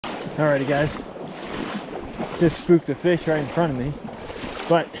Alrighty guys, just spooked a fish right in front of me,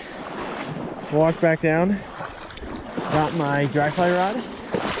 but walked back down, got my dry fly rod,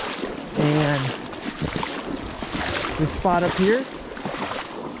 and this spot up here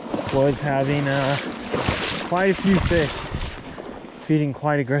was having quite a few fish feeding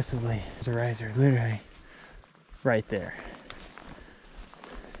quite aggressively. There's a riser literally right there.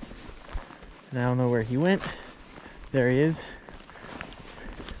 And I don't know where he went. There he is.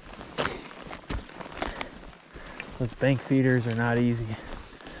 Those bank feeders are not easy,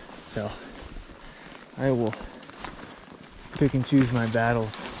 so I will pick and choose my battles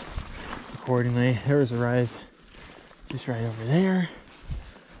accordingly. There was a rise just right over there,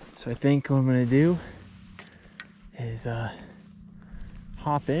 so I think what I'm gonna do is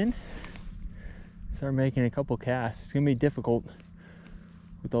hop in, start making a couple casts. It's gonna be difficult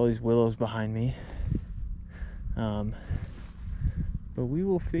with all these willows behind me, but we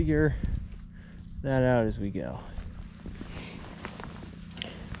will figure that out as we go.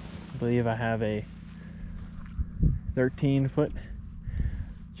 I believe I have a 13-foot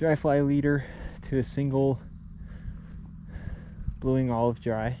dry fly leader to a single blueing olive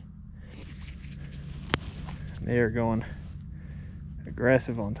dry. They are going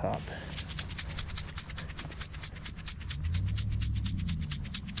aggressive on top.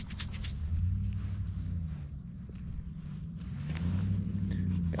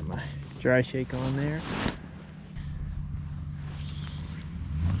 Got my dry shake on there.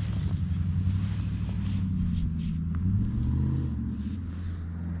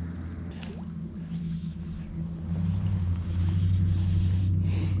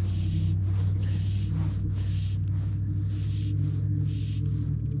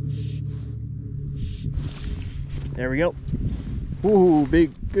 There we go. Ooh,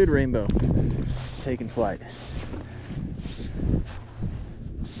 big, good rainbow. Taking flight.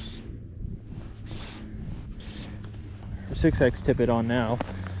 Our 6X tippet on now,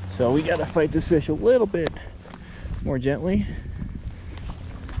 so we gotta fight this fish a little bit more gently.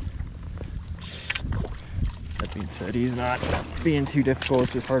 That being said, he's not being too difficult.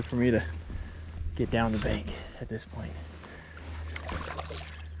 It's just hard for me to get down the bank at this point.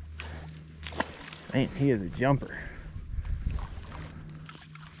 Man, he is a jumper.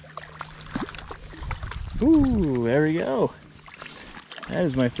 Ooh, there we go. That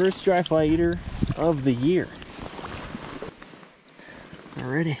is my first dry fly eater of the year.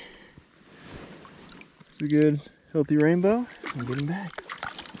 Alrighty. It's a good, healthy rainbow. I'm getting back.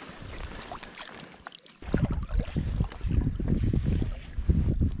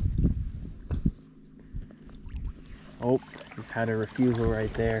 Oh, just had a refusal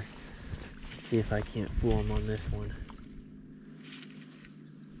right there. Let's see if I can't fool him on this one.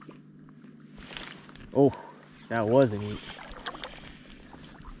 Oh, that was an eat.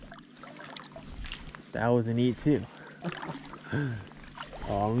 That was an eat too.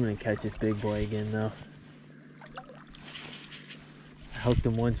 Oh, I'm gonna catch this big boy again though. I hooked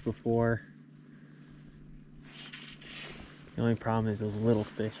him once before. The only problem is those little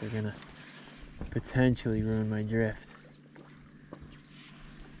fish are gonna potentially ruin my drift.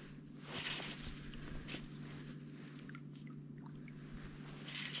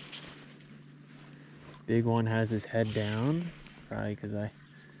 Big one has his head down, probably because I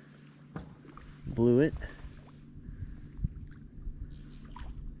blew it.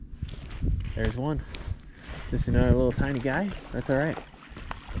 There's one. Just another little tiny guy. That's all right.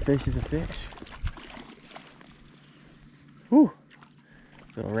 A fish is a fish. Whew.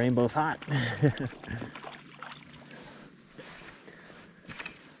 So rainbow's hot.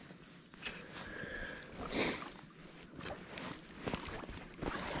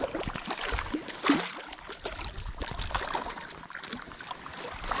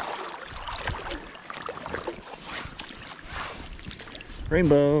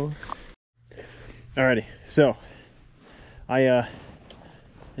 Rainbow. Alrighty, so as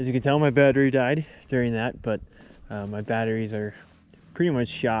you can tell, my battery died during that, but my batteries are pretty much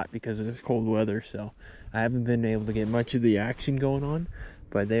shot because of this cold weather, so I haven't been able to get much of the action going on.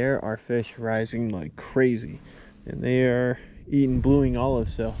 But there are fish rising like crazy, and they are eating blueing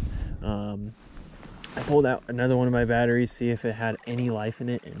olives. So I pulled out another one of my batteries, see if it had any life in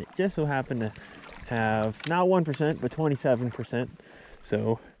it, and it just so happened to have not 1% but 27%.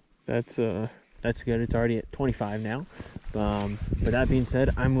 So that's good. It's already at 25 now. But that being said,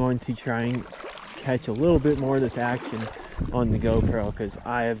 I'm going to try and catch a little bit more of this action on the GoPro, because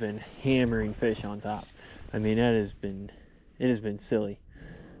I have been hammering fish on top. I mean, it has been silly.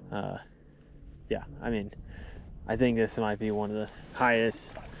 Yeah, I mean, I think this might be one of the highest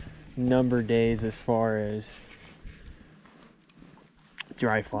number days as far as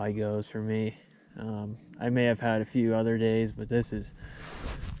dry fly goes for me. I may have had a few other days, but this is,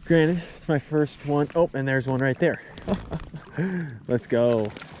 granted, it's my first one. Oh, and there's one right there. Let's go.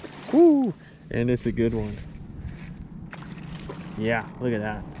 Woo! And it's a good one. Yeah, look at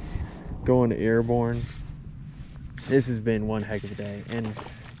that. Going to airborne. This has been one heck of a day. And,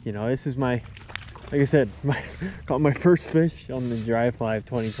 you know, this is my, like I said, caught my first fish on the dry fly of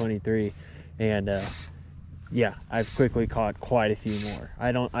 2023. And, yeah, I've quickly caught quite a few more.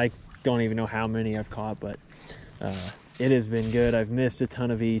 I don't even know how many I've caught, but it has been good. I've missed a ton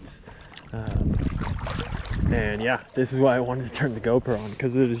of eats. And yeah, this is why I wanted to turn the GoPro on,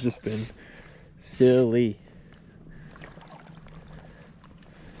 because it has just been silly.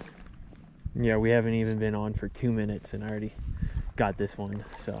 Yeah, we haven't even been on for 2 minutes and I already got this one.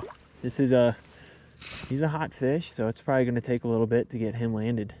 So this is he's a hot fish, so it's probably going to take a little bit to get him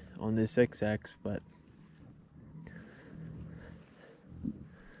landed on this 6X, but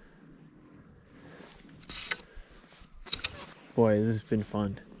boy, this has been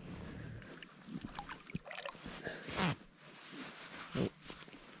fun. Oh.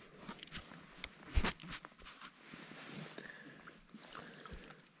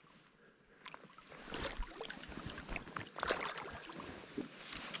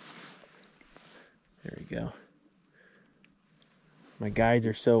 There we go. My guides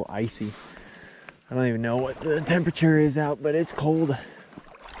are so icy. I don't even know what the temperature is out, but it's cold.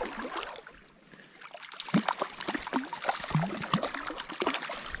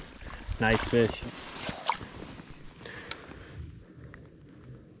 Nice fish.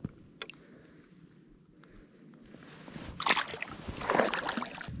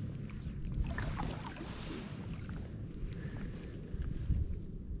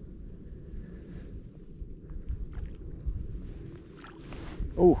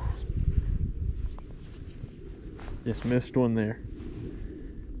 Oh, just missed one there.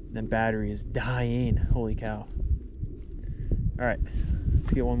 That battery is dying. Holy cow. All right,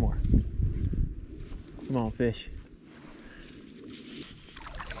 let's get one more. Come on, fish.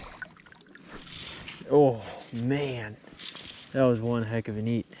 Oh, man. That was one heck of an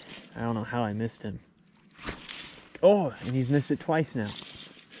eat. I don't know how I missed him. Oh, and he's missed it twice now.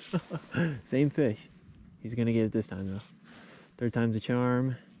 Same fish. He's going to get it this time, though. Third time's a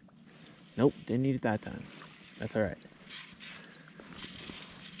charm. Nope, didn't eat it that time. That's all right.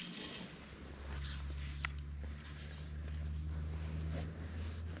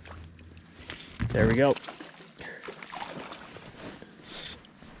 There we go.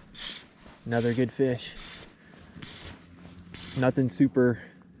 Another good fish. Nothing super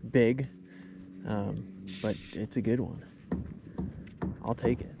big, but it's a good one. I'll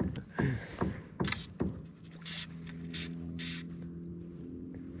take it.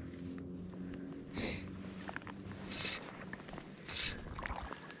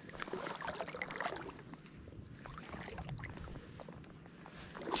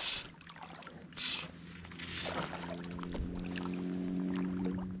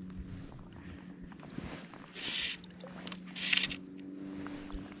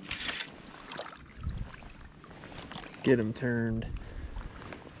 Get him turned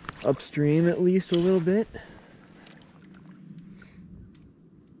upstream at least a little bit.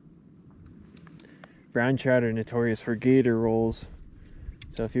 Brown trout are notorious for gator rolls,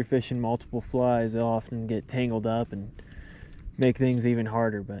 so if you're fishing multiple flies, they'll often get tangled up and make things even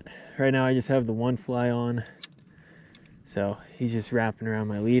harder. But right now I just have the one fly on, so he's just wrapping around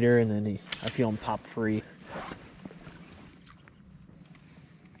my leader, and then I feel him pop free.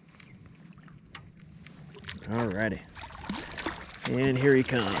 Alrighty. And here he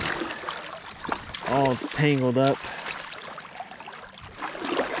comes. All tangled up.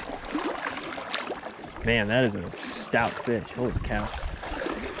 Man, that is a stout fish. Holy cow.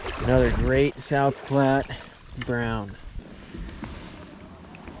 Another great South Platte brown.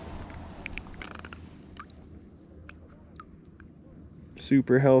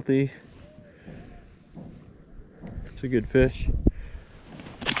 Super healthy. It's a good fish.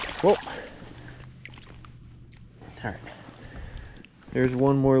 Whoa. Alright. There's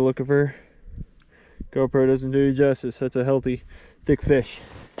one more look of her. GoPro doesn't do you justice. That's a healthy, thick fish.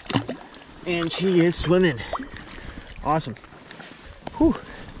 And she is swimming. Awesome. Whew.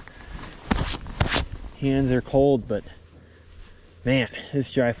 Hands are cold, but man, this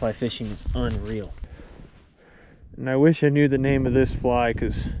dry fly fishing is unreal. And I wish I knew the name of this fly,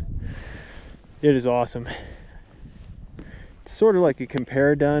 because it is awesome. It's sort of like a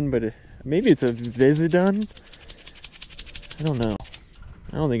comparadun, but maybe it's a visidun. I don't know.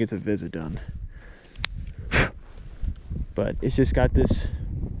 I don't think it's a visidun. But it's just got this,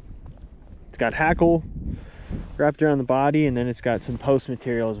 it's got hackle, wrapped around the body, and then it's got some post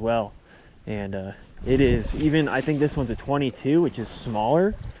material as well. And it is even, I think this one's a 22, which is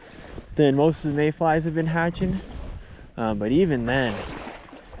smaller than most of the mayflies have been hatching. But even then,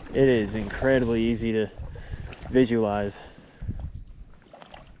 it is incredibly easy to visualize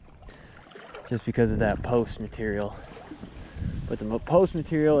just because of that post material. But the post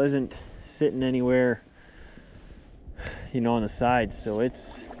material isn't sitting anywhere, you know, on the sides, so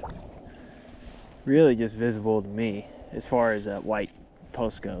it's really just visible to me as far as that white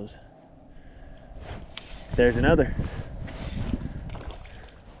post goes. There's another.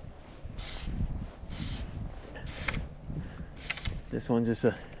 This one's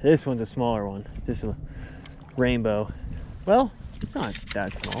a smaller one, just a rainbow. Well, it's not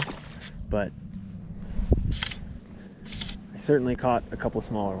that small, but I certainly caught a couple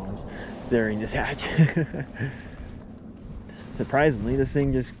smaller ones during this hatch. Surprisingly, this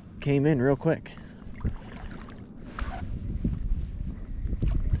thing just came in real quick.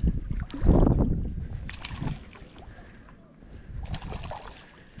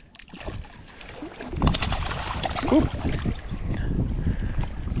 Oop.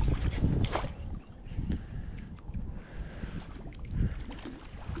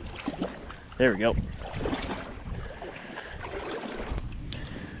 There we go.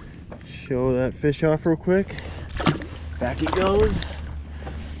 Show that fish off real quick. Back he goes.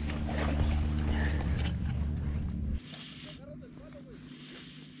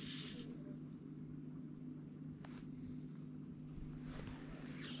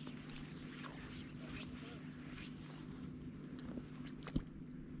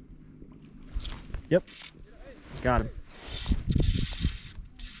 Yep, got him.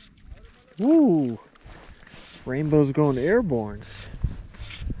 Woo! Rainbow's going airborne.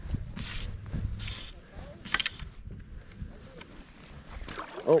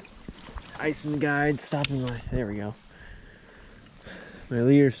 Oh, icing guide stopping my, there we go. My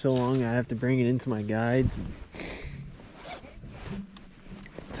leader's so long I have to bring it into my guides.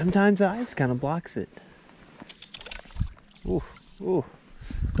 Sometimes the ice kind of blocks it. Ooh, ooh,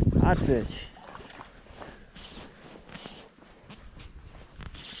 hot fish.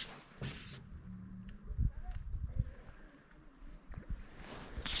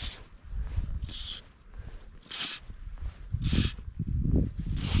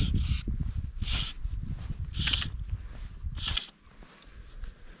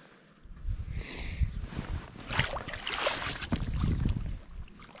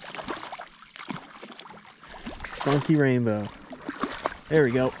 Spunky rainbow. There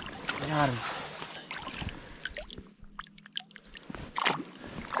we go. Got him.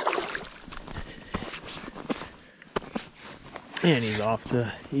 And he's off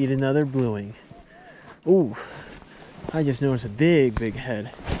to eat another bluing. Ooh, I just noticed a big, big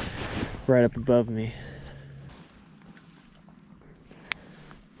head right up above me.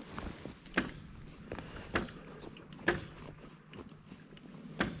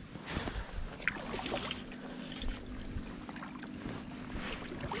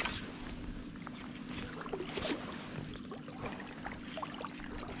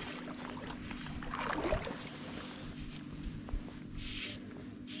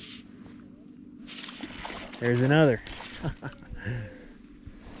 There's another.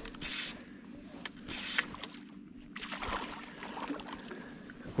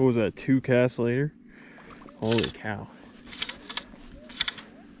 What was that, 2 casts later? Holy cow.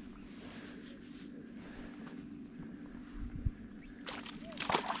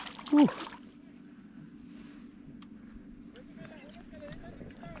 Whew.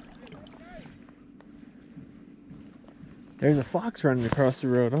 There's a fox running across the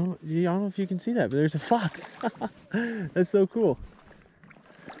road. I don't know if you can see that, but there's a fox. That's so cool.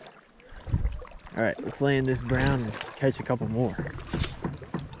 All right, let's land this brown and catch a couple more.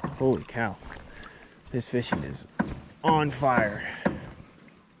 Holy cow. This fishing is on fire.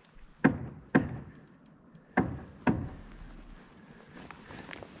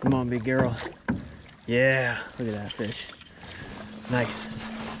 Come on, big girl. Yeah, look at that fish. Nice.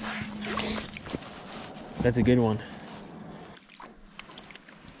 That's a good one.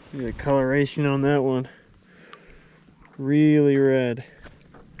 Look at the coloration on that one. Really red.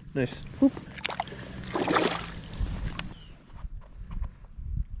 Nice. Whoop.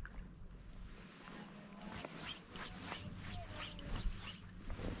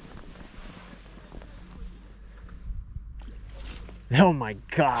 Oh my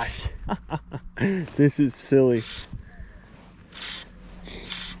gosh. This is silly.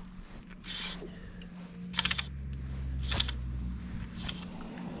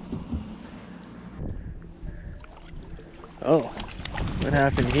 Oh, what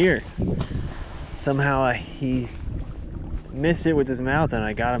happened here? somehow he missed it with his mouth, and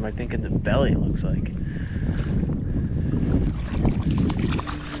I got him, I think, in the belly, it looks like.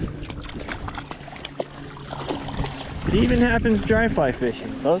 It even happens dry fly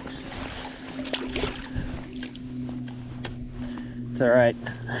fishing, folks. It's alright.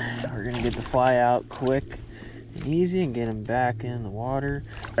 We're gonna get the fly out quick and easy and get him back in the water.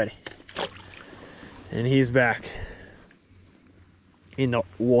 Ready. And he's back in the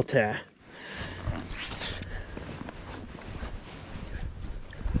water.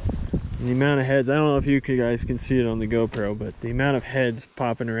 And the amount of heads, I don't know if you guys can see it on the GoPro, but the amount of heads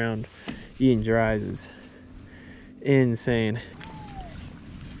popping around eating dries is insane.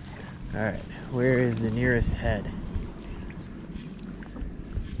 All right, where is the nearest head?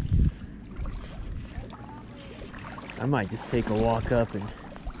 I might just take a walk up and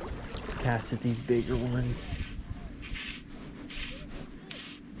cast at these bigger ones.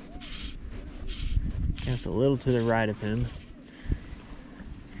 Cast a little to the right of him.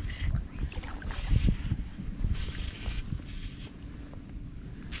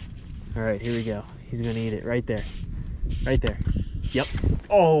 All right, here we go. He's gonna eat it right there. Right there. Yep.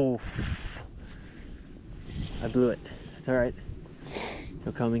 Oh! I blew it. It's all right.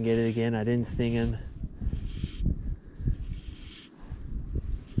 He'll come and get it again. I didn't sting him.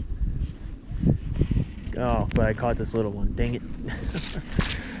 Oh, but I caught this little one. Dang it.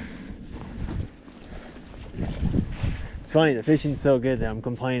 It's funny, the fishing's so good that I'm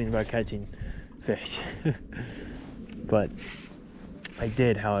complaining about catching fish. But I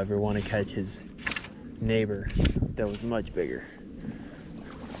did, however, want to catch his neighbor that was much bigger.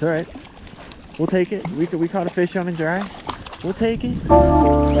 It's all right. We'll take it. We caught a fish on a dry. We'll take it.